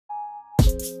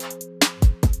Good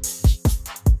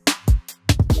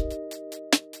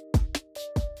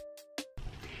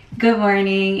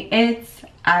morning, it's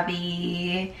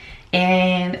Abby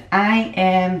and I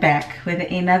am back with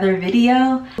another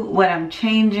video. What I'm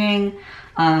changing,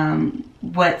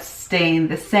 what's staying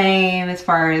the same as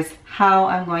far as how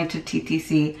I'm going to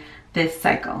TTC this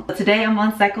cycle. Today I'm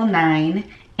on cycle 9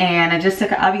 and I just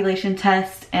took an ovulation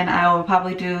test, and I will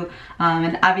probably do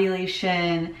an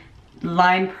ovulation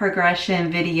line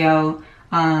progression video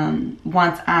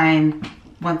once I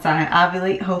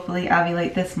ovulate, hopefully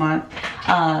ovulate this month.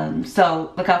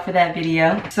 So look out for that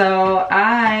video. So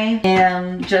I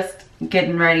am just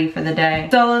getting ready for the day.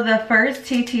 So the first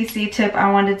TTC tip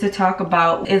I wanted to talk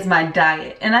about is my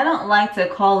diet. And I don't like to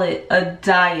call it a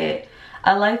diet.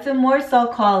 I like to more so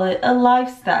call it a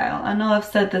lifestyle. I know I've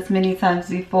said this many times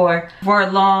before. For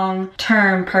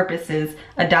long-term purposes,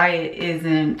 a diet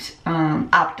isn't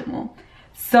optimal.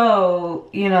 So,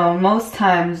 you know, most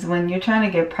times when you're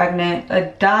trying to get pregnant, a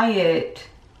diet,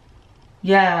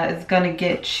 yeah, is gonna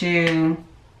get you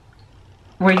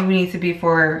where you need to be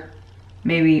for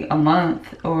maybe a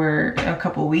month or a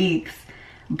couple weeks.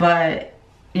 But,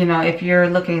 you know, if you're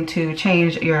looking to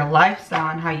change your lifestyle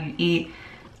and how you eat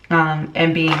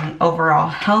and being overall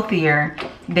healthier,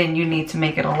 then you need to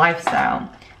make it a lifestyle.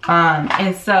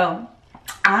 And so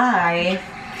I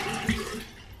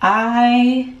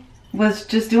was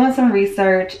just doing some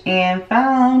research and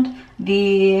found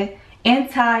the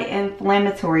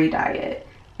anti-inflammatory diet.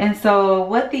 And so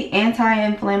what the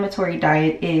anti-inflammatory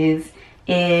diet is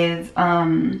a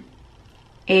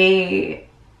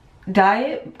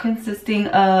diet consisting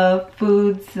of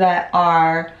foods that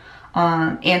are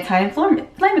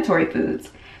anti-inflammatory foods.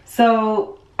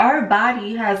 So our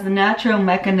body has the natural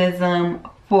mechanism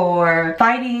for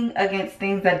fighting against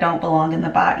things that don't belong in the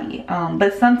body.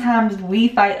 But sometimes we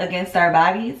fight against our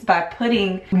bodies by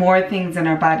putting more things in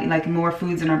our body, like more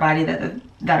foods in our body that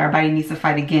our body needs to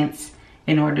fight against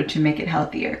in order to make it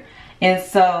healthier. And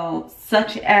so,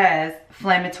 such as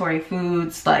inflammatory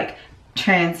foods like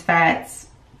trans fats,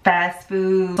 fast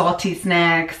food, salty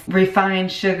snacks,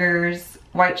 refined sugars,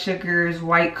 white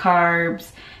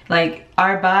carbs, like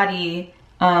our body,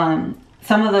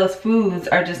 some of those foods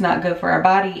are just not good for our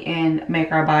body and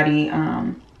make our body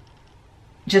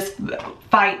just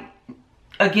fight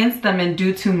against them and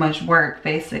do too much work,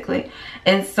 basically.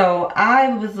 And so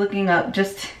I was looking up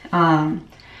just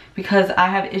because I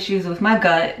have issues with my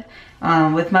gut,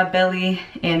 with my belly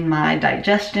and my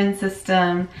digestion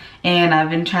system, and I've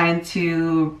been trying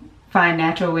to find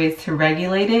natural ways to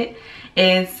regulate it.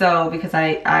 And so because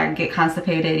I get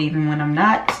constipated even when I'm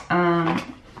not,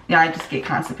 yeah, I just get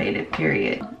constipated,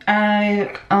 period.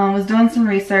 I was doing some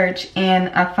research and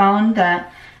I found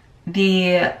that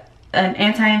an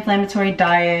anti-inflammatory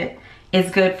diet is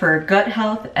good for gut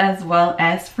health as well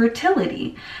as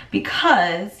fertility,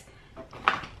 because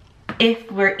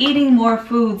if we're eating more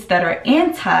foods that are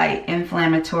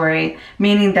anti-inflammatory,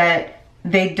 meaning that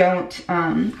they don't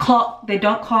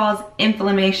cause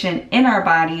inflammation in our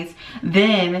bodies,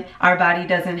 then our body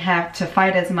doesn't have to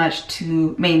fight as much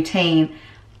to maintain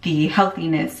the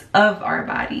healthiness of our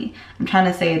body. I'm trying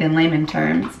to say it in layman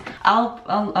terms. I'll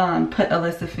put a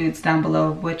list of foods down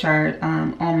below, which are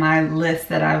on my list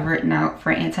that I've written out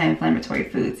for anti-inflammatory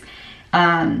foods.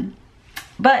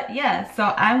 But yeah,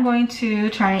 so I'm going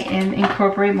to try and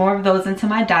incorporate more of those into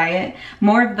my diet,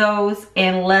 more of those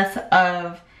and less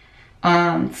of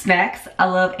snacks. I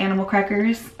love animal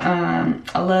crackers. I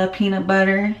love peanut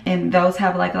butter, and those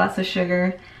have like lots of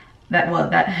sugar.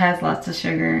 That has lots of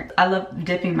sugar. I love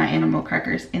dipping my animal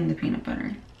crackers in the peanut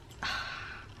butter.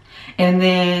 And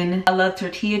then I love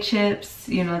tortilla chips,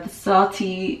 you know, the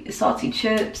salty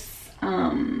chips.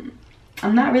 I'm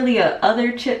not really a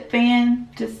other chip fan,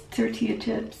 just tortilla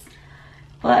chips.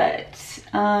 But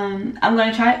I'm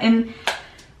gonna try and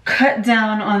cut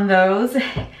down on those.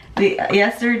 The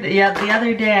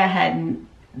other day I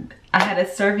had a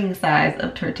serving size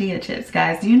of tortilla chips.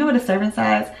 Guys, do you know what a serving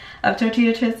size of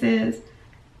tortilla chips is?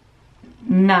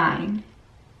 9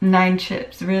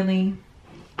 chips, really?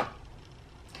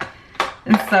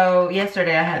 And so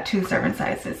yesterday I had 2 serving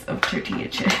sizes of tortilla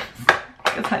chips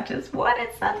because I just wanted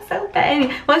some so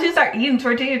bad. Once you start eating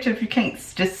tortilla chips, you can't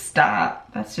just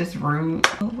stop. That's just rude.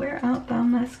 Where out thou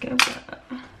must go.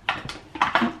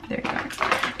 Oh, there you go.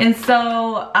 And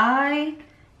so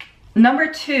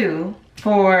number 2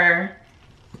 for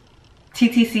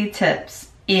TTC tips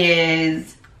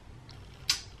is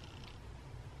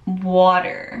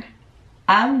water.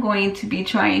 I'm going to be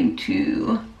trying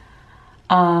to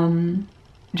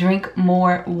drink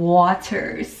more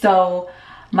water. So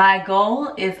My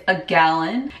goal is a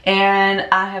gallon, and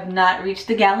I have not reached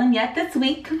the gallon yet this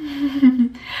week.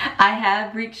 I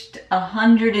have reached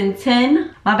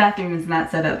 110. My bathroom is not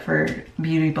set up for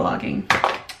beauty blogging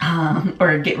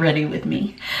or get ready with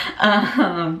me.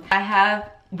 I have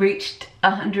reached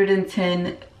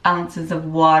 110 ounces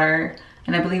of water,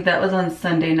 and I believe that was on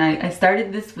Sunday night. I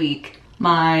started this week.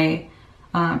 My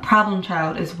problem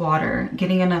child is water,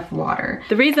 getting enough water.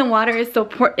 The reason water is so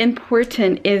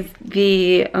important is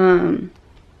the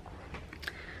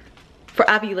for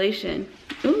ovulation.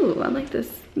 Ooh, I like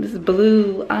this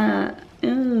blue.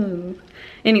 Ooh.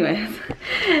 Anyways,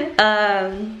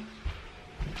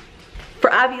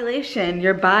 for ovulation,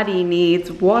 your body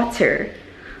needs water.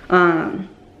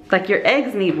 Like your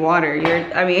eggs need water.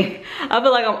 I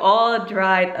feel like I'm all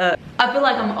dried up. I feel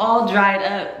like I'm all dried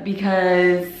up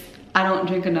because I don't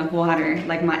drink enough water.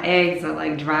 Like my eggs are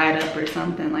like dried up or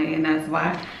something, like, and that's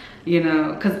why, you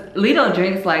know, cause Lito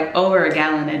drinks like over a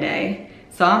gallon a day.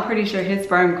 So I'm pretty sure his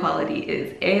sperm quality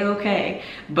is a-okay.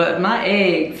 But my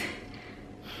eggs,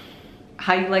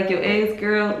 how you like your eggs,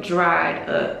 girl? Dried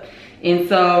up. And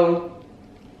so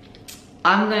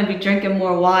I'm gonna be drinking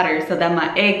more water so that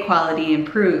my egg quality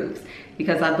improves,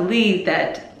 because I believe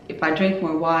that if I drink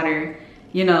more water,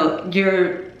 you know,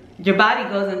 your body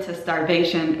goes into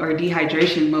starvation or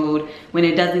dehydration mode when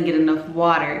it doesn't get enough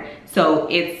water. So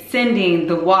it's sending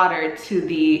the water to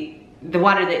the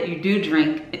water that you do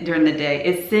drink during the day.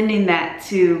 It's sending that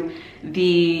to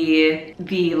the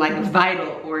like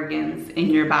vital organs in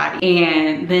your body,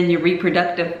 and then your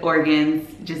reproductive organs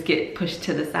just get pushed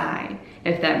to the side,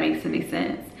 if that makes any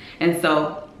sense. And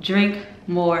so drink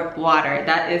more water.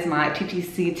 That is my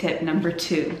TTC tip number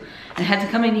 2. I had to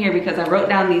come in here because I wrote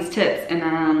down these tips,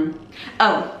 and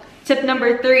oh, tip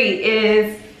number 3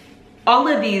 is all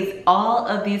of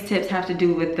these tips have to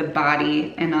do with the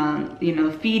body and you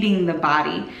know, feeding the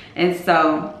body, and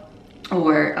so,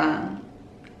 or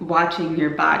watching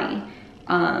your body.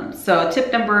 So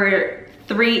tip number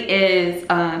 3 is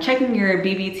checking your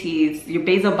BBTs, your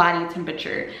basal body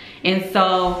temperature. And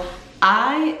so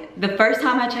the first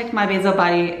time I checked my basal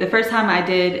body, the first time I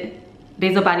did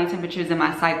basal body temperatures in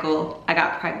my cycle, I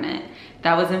got pregnant.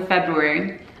 That was in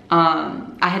February.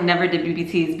 I had never did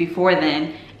BBTs before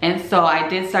then, and so I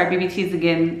did start BBTs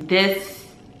again this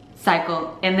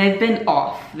cycle, and they've been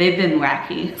off. They've been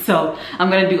wacky. So I'm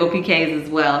gonna do OPKs as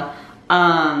well.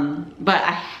 But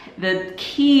the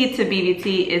key to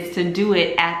BBT is to do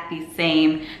it at the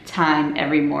same time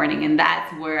every morning, and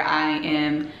that's where I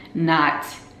am not,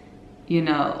 you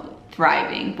know,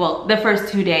 thriving. Well, the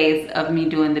first 2 days of me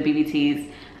doing the BBTs,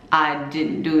 I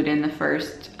didn't do it in the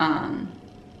first,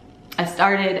 I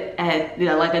started at, you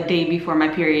know, like a day before my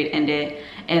period ended,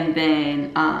 and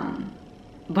then,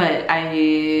 but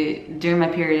during my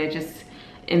period, I just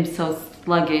am so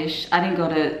sluggish. I didn't go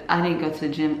to the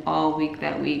gym all week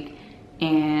that week,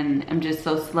 and I'm just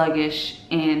so sluggish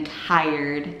and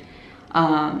tired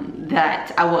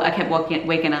that I kept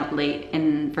waking up late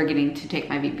and forgetting to take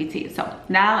my BBT. So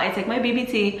now I take my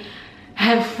BBT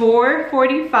at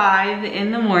 4:45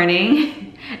 in the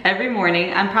morning every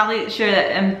morning. I'm pretty sure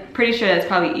that's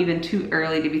probably even too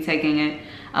early to be taking it.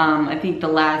 I think the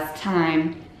last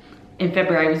time in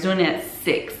February I was doing it at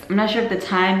 6. I'm not sure if the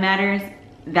time matters.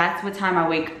 That's what time I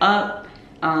wake up.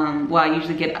 Well, I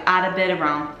usually get out of bed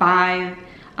around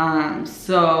 5.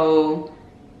 So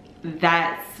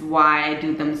that's why I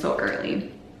do them so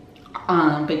early.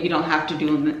 But you don't have to do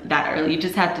them that early. You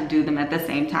just have to do them at the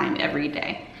same time every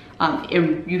day.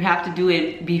 You have to do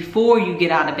it before you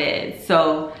get out of bed.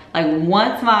 So like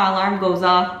once my alarm goes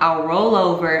off, I'll roll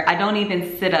over. I don't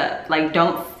even sit up, like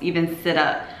don't even sit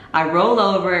up. I roll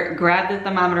over, grab the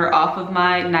thermometer off of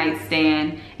my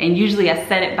nightstand, and usually I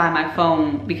set it by my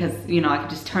phone because, you know, I can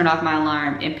just turn off my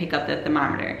alarm and pick up the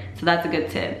thermometer. So that's a good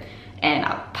tip. And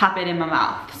I'll pop it in my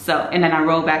mouth. So, and then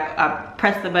I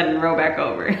press the button and roll back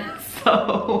over.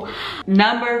 So,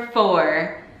 number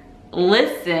 4,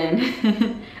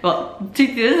 listen. Well,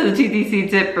 this is a TTC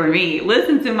tip for me.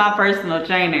 Listen to my personal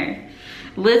trainer.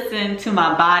 Listen to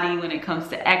my body when it comes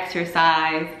to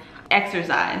exercise.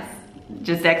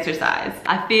 Just exercise.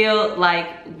 I feel like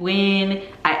when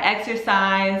I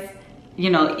exercise, you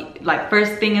know, like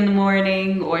first thing in the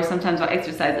morning, or sometimes I'll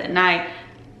exercise at night.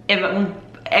 If I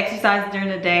exercise during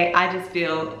the day, I just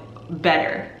feel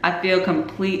better. I feel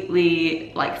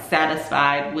completely like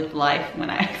satisfied with life when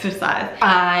I exercise.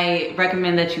 I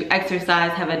recommend that you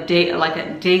exercise, have a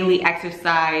daily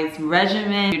exercise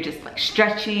regimen. You're just like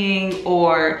stretching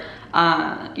or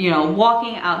you know,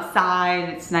 walking outside.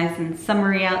 It's nice and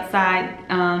summery outside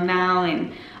now,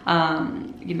 and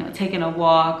you know, taking a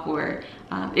walk, or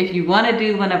If you want to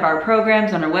do one of our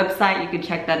programs on our website, you can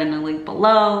check that in the link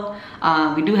below.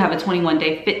 We do have a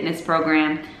 21-day fitness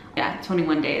program. Yeah,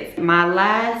 21 days. My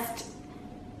last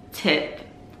tip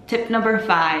number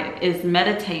 5 is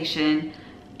meditation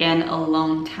and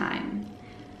alone time.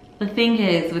 The thing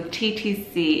is, with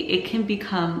TTC, it can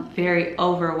become very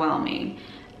overwhelming,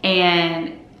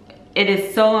 and it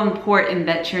is so important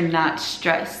that you're not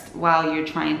stressed while you're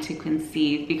trying to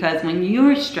conceive, because when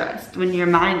you're stressed, when your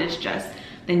mind is stressed,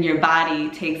 then your body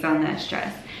takes on that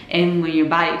stress. And when your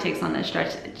body takes on that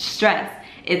stress,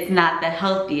 it's not the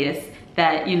healthiest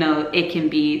that, you know, it can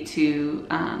be to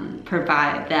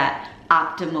provide that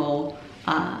optimal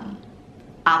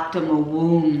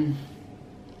womb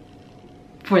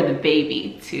for the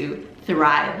baby to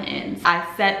thrive in. I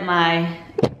set my,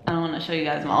 I don't want to show you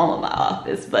guys all of my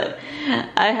office, but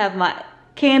I have my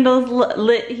candles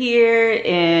lit here,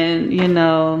 and you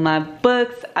know, my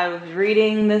books. I was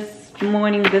reading this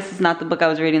morning. This is not the book I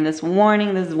was reading this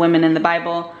morning. This is Women in the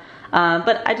Bible.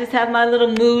 But I just have my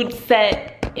little mood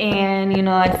set, and you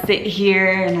know, I sit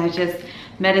here and I just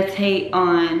meditate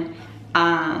on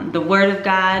the Word of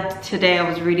God. Today I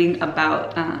was reading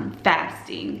about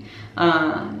fasting.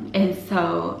 And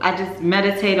so I just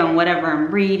meditate on whatever I'm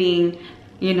reading,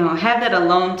 you know, have that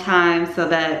alone time so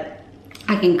that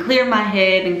I can clear my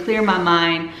head and clear my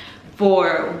mind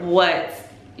for what,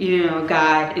 you know,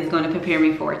 God is going to prepare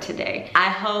me for today. I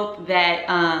hope that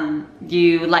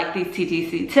you like these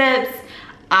TTC tips.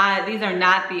 These are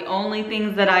not the only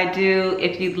things that I do.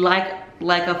 If you'd like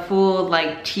a full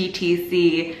like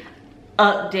TTC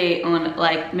update on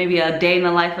like maybe a day in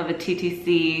the life of a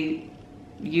TTC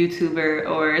YouTuber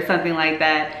or something like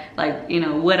that, like, you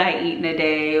know, what I eat in a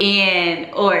day,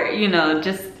 and or, you know,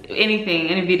 just anything,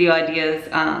 any video ideas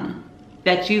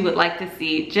that you would like to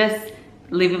see, just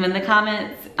leave them in the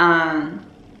comments.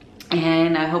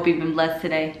 And I hope you've been blessed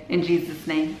today. In Jesus'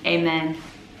 name, amen.